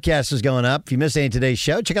podcast is going up. If you missed any of today's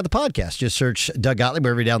show, check out the podcast. Just search Doug Gottlieb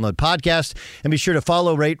wherever you download podcast. And be sure to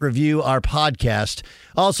follow, rate, review our podcast.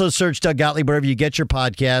 Also, search Doug Gottlieb wherever you get your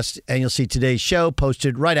podcast, and you'll see today's show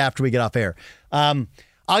posted right after we get off air. I'll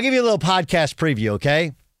give you a little podcast preview,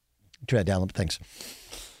 okay? Try that download. Thanks.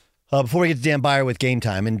 Before we get to Dan Byer with Game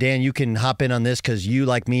Time, and Dan, you can hop in on this because you,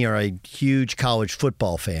 like me, are a huge college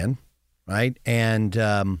football fan, right? And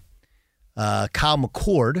Kyle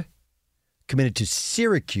McCord committed to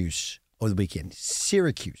Syracuse over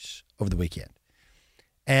the weekend.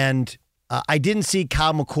 And I didn't see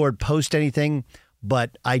Kyle McCord post anything,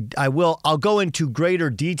 but I'll go into greater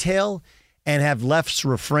detail and have Left's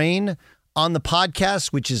Refrain on the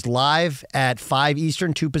podcast, which is live at 5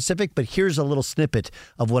 Eastern, 2 Pacific. But here's a little snippet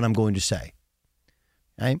of what I'm going to say.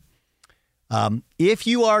 Okay? If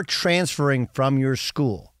you are transferring from your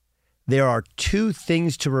school, there are 2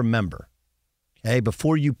 things to remember. okay,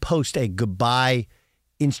 before you post a goodbye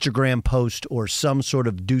Instagram post or some sort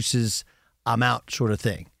of deuces, I'm out sort of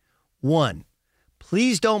thing. One,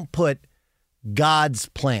 please don't put God's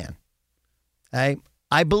plan. Okay?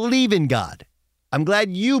 I believe in God. I'm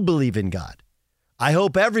glad you believe in God. I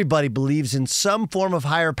hope everybody believes in some form of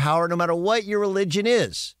higher power, no matter what your religion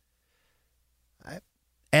is. Right?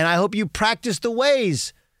 And I hope you practice the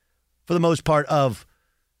ways, for the most part, of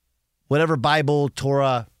whatever Bible,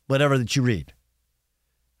 Torah, whatever that you read.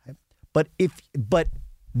 Right? But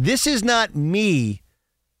this is not me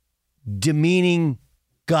demeaning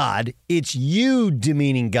God. It's you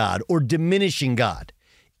demeaning God or diminishing God.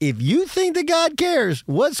 If you think that God cares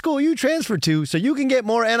what school you transfer to so you can get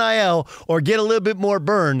more NIL or get a little bit more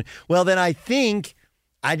burn, well, then I think,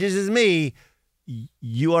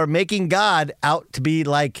 you are making God out to be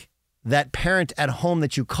like that parent at home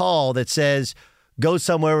that you call that says, go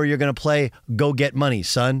somewhere where you're going to play, go get money,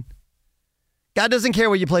 son. God doesn't care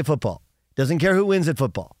where you play football. Doesn't care who wins at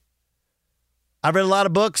football. I've read a lot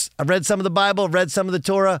of books. I've read some of the Bible. I've read some of the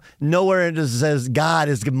Torah. Nowhere it says God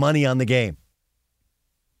is money on the game.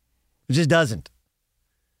 It just doesn't.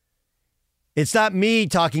 It's not me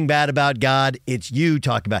talking bad about God. It's you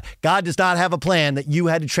talking about it. God does not have a plan that you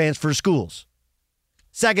had to transfer schools.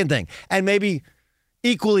 Second thing, and maybe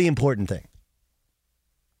equally important thing.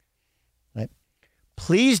 Right?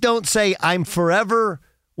 Please don't say I'm forever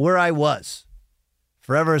where I was.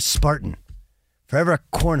 Forever a Spartan. Forever a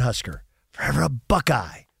Cornhusker. Forever a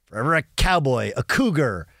Buckeye. Forever a Cowboy. A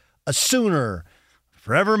Cougar. A Sooner.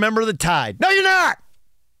 Forever a member of the Tide. No, you're not!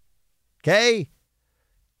 Okay?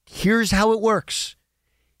 Here's how it works.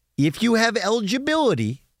 If you have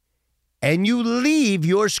eligibility and you leave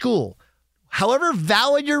your school, however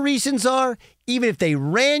valid your reasons are, even if they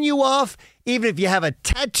ran you off, even if you have a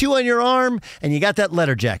tattoo on your arm and you got that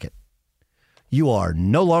letter jacket, you are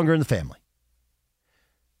no longer in the family.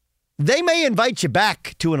 They may invite you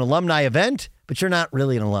back to an alumni event, but you're not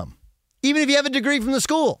really an alum, even if you have a degree from the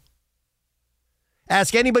school.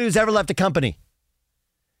 Ask anybody who's ever left a company.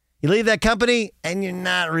 You leave that company, and you're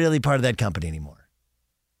not really part of that company anymore.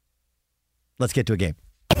 Let's get to a game.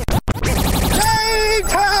 Game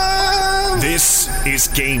time! This is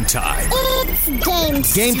Game Time.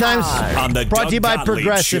 It's game time. On the Brought to you by Doug Gottlieb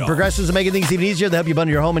Progressive. Show. Progressive is making things even easier. They help you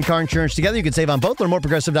bundle your home and car insurance together. You can save on both. Learn more at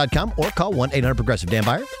Progressive.com or call 1-800-PROGRESSIVE. Dan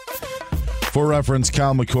Byer. For reference,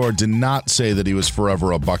 Kyle McCord did not say that he was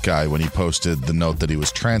forever a Buckeye when he posted the note that he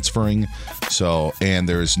was transferring. And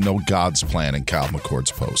there is no God's plan in Kyle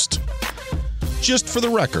McCord's post. Just for the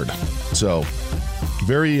record. So,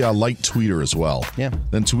 very light tweeter as well. Yeah.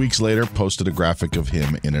 Then 2 weeks later, posted a graphic of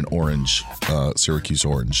him in an orange, Syracuse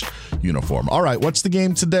orange uniform. All right, what's the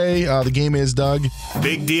game today? The game is, Doug.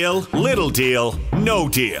 Big deal, little deal, no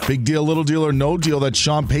deal. Big deal, little deal, or no deal that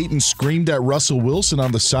Sean Payton screamed at Russell Wilson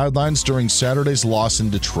on the sidelines during Saturday's loss in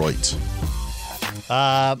Detroit.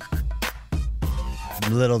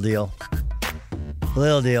 Little deal.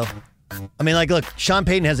 Little deal. I mean, look, Sean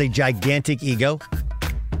Payton has a gigantic ego.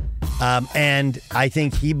 And I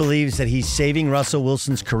think he believes that he's saving Russell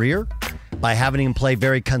Wilson's career by having him play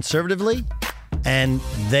very conservatively. And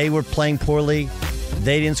they were playing poorly.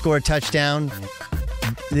 They didn't score a touchdown.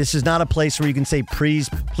 This is not a place where you can say please,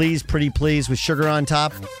 pretty please with sugar on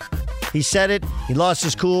top. He said it. He lost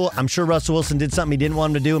his cool. I'm sure Russell Wilson did something he didn't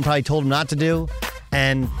want him to do and probably told him not to do.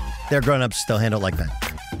 And they're grown-ups. They'll handle it like that.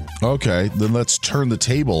 Okay, then let's turn the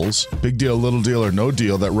tables. Big deal, little deal, or no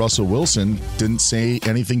deal that Russell Wilson didn't say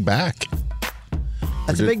anything back.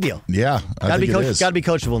 That's a big deal. Yeah, I think it is. Got to be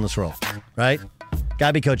coachable in this role, right? Got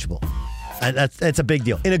to be coachable. That's a big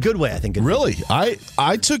deal. In a good way, I think. Really?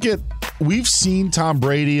 I took it. We've seen Tom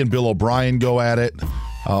Brady and Bill O'Brien go at it.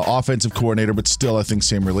 Offensive coordinator, but still, I think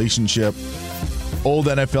same relationship. Old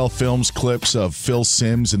NFL films clips of Phil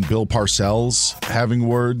Simms and Bill Parcells having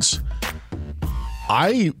words.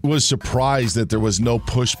 I was surprised that there was no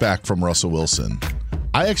pushback from Russell Wilson.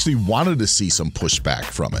 I actually wanted to see some pushback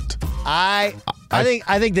from it. I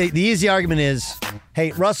think the easy argument is,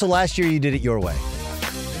 hey, Russell, last year you did it your way.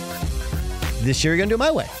 This year you're going to do it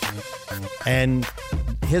my way. And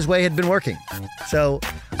his way had been working. So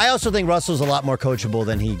I also think Russell's a lot more coachable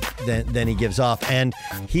than he gives off. And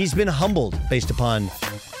he's been humbled based upon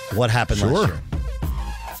what happened last year.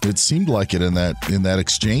 It seemed like it in that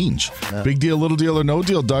exchange. Yeah. Big deal, little deal, or no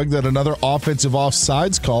deal, Doug, that another offensive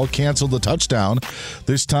offsides call canceled the touchdown,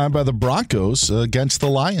 this time by the Broncos against the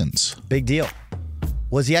Lions. Big deal.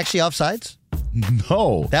 Was he actually offsides?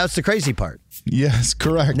 No. That's the crazy part. Yes,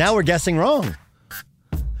 correct. Now we're guessing wrong.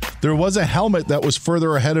 There was a helmet that was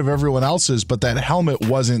further ahead of everyone else's, but that helmet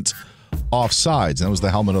wasn't offsides. That was the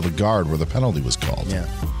helmet of the guard where the penalty was called. Yeah.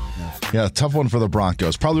 Yeah, tough one for the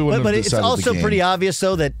Broncos. Probably wouldn't have decided the game. But it's also pretty obvious,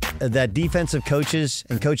 though, that defensive coaches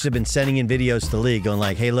and coaches have been sending in videos to the league going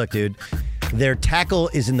like, hey, look, dude, their tackle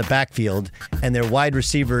is in the backfield and their wide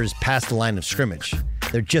receiver is past the line of scrimmage.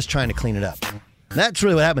 They're just trying to clean it up. That's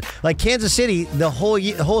really what happened. Like Kansas City, the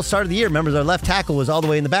whole start of the year, remember, their left tackle was all the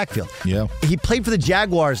way in the backfield. Yeah. He played for the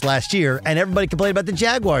Jaguars last year, and everybody complained about the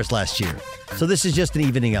Jaguars last year. So this is just an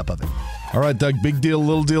evening up of it. All right, Doug, big deal,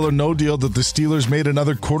 little deal, or no deal that the Steelers made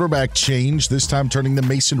another quarterback change, this time turning to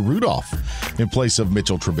Mason Rudolph in place of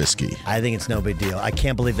Mitchell Trubisky. I think it's no big deal. I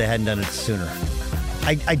can't believe they hadn't done it sooner.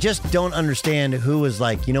 I just don't understand who was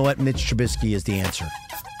like, you know what, Mitch Trubisky is the answer.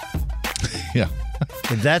 Yeah.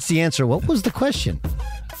 If that's the answer, what was the question?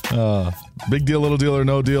 Big deal, little deal, or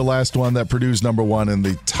no deal. Last one, that Purdue's number one in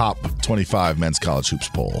the top 25 men's college hoops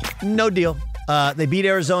poll. No deal. They beat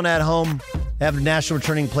Arizona at home. They have the National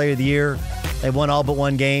Returning Player of the Year. They won all but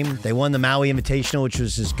one game. They won the Maui Invitational, which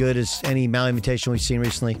was as good as any Maui Invitational we've seen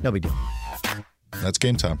recently. No big deal. That's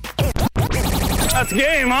game time. That's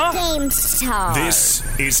game, huh? Game time.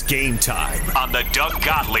 This is Game Time on the Doug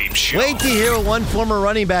Gottlieb Show. Wait to hear what one former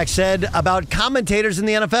running back said about commentators in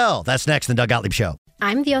the NFL. That's next in the Doug Gottlieb Show.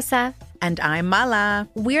 I'm Diosa. And I'm Mala.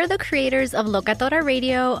 We're the creators of Locatora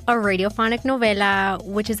Radio, a radiophonic novela,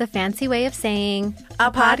 which is a fancy way of saying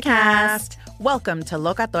a podcast. Welcome to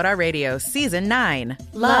Locatora Radio Season 9.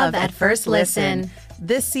 Love at First Listen.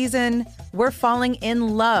 This season, we're falling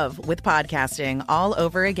in love with podcasting all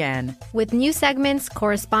over again. With new segments,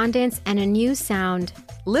 correspondence, and a new sound.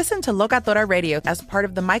 Listen to Locatora Radio as part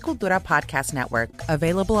of the My Cultura Podcast Network.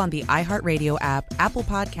 Available on the iHeartRadio app, Apple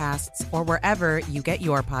Podcasts, or wherever you get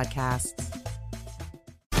your podcasts.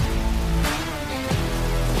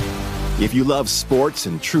 If you love sports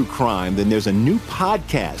and true crime, then there's a new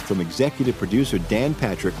podcast from executive producer Dan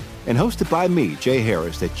Patrick and hosted by me, Jay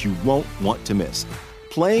Harris, that you won't want to miss.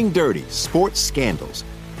 Playing Dirty: Sports Scandals.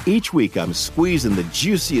 Each week, I'm squeezing the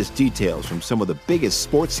juiciest details from some of the biggest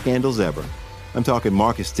sports scandals ever. I'm talking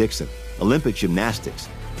Marcus Dixon, Olympic gymnastics,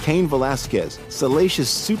 Cain Velasquez, salacious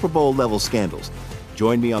Super Bowl-level scandals.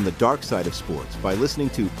 Join me on the dark side of sports by listening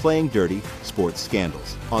to Playing Dirty: Sports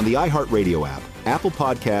Scandals on the iHeartRadio app, Apple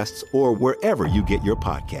Podcasts, or wherever you get your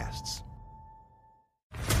podcasts.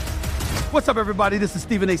 What's up, everybody? This is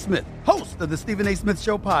Stephen A. Smith, host of the Stephen A. Smith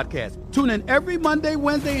Show podcast. Tune in every Monday,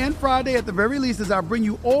 Wednesday, and Friday at the very least as I bring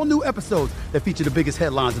you all new episodes that feature the biggest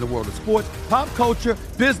headlines in the world of sports, pop culture,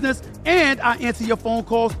 business, and I answer your phone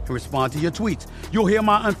calls and respond to your tweets. You'll hear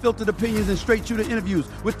my unfiltered opinions and straight-shooter interviews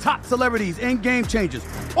with top celebrities and game changers.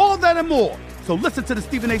 All that and more. So listen to the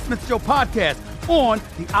Stephen A. Smith Show podcast on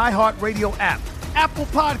the iHeartRadio app, Apple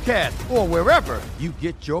Podcasts, or wherever you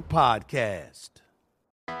get your podcast.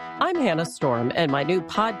 I'm Hannah Storm, and my new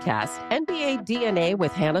podcast, NBA DNA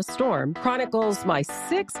with Hannah Storm, chronicles my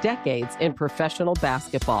 6 decades in professional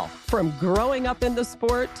basketball. From growing up in the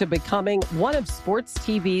sport to becoming one of sports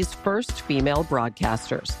TV's first female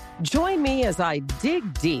broadcasters. Join me as I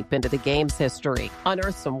dig deep into the game's history,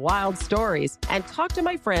 unearth some wild stories, and talk to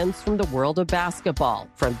my friends from the world of basketball,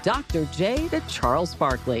 from Dr. J to Charles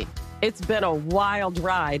Barkley. It's been a wild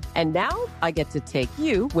ride, and now I get to take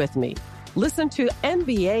you with me. Listen to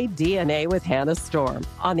NBA DNA with Hannah Storm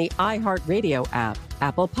on the iHeartRadio app,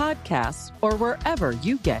 Apple Podcasts, or wherever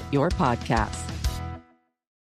you get your podcasts.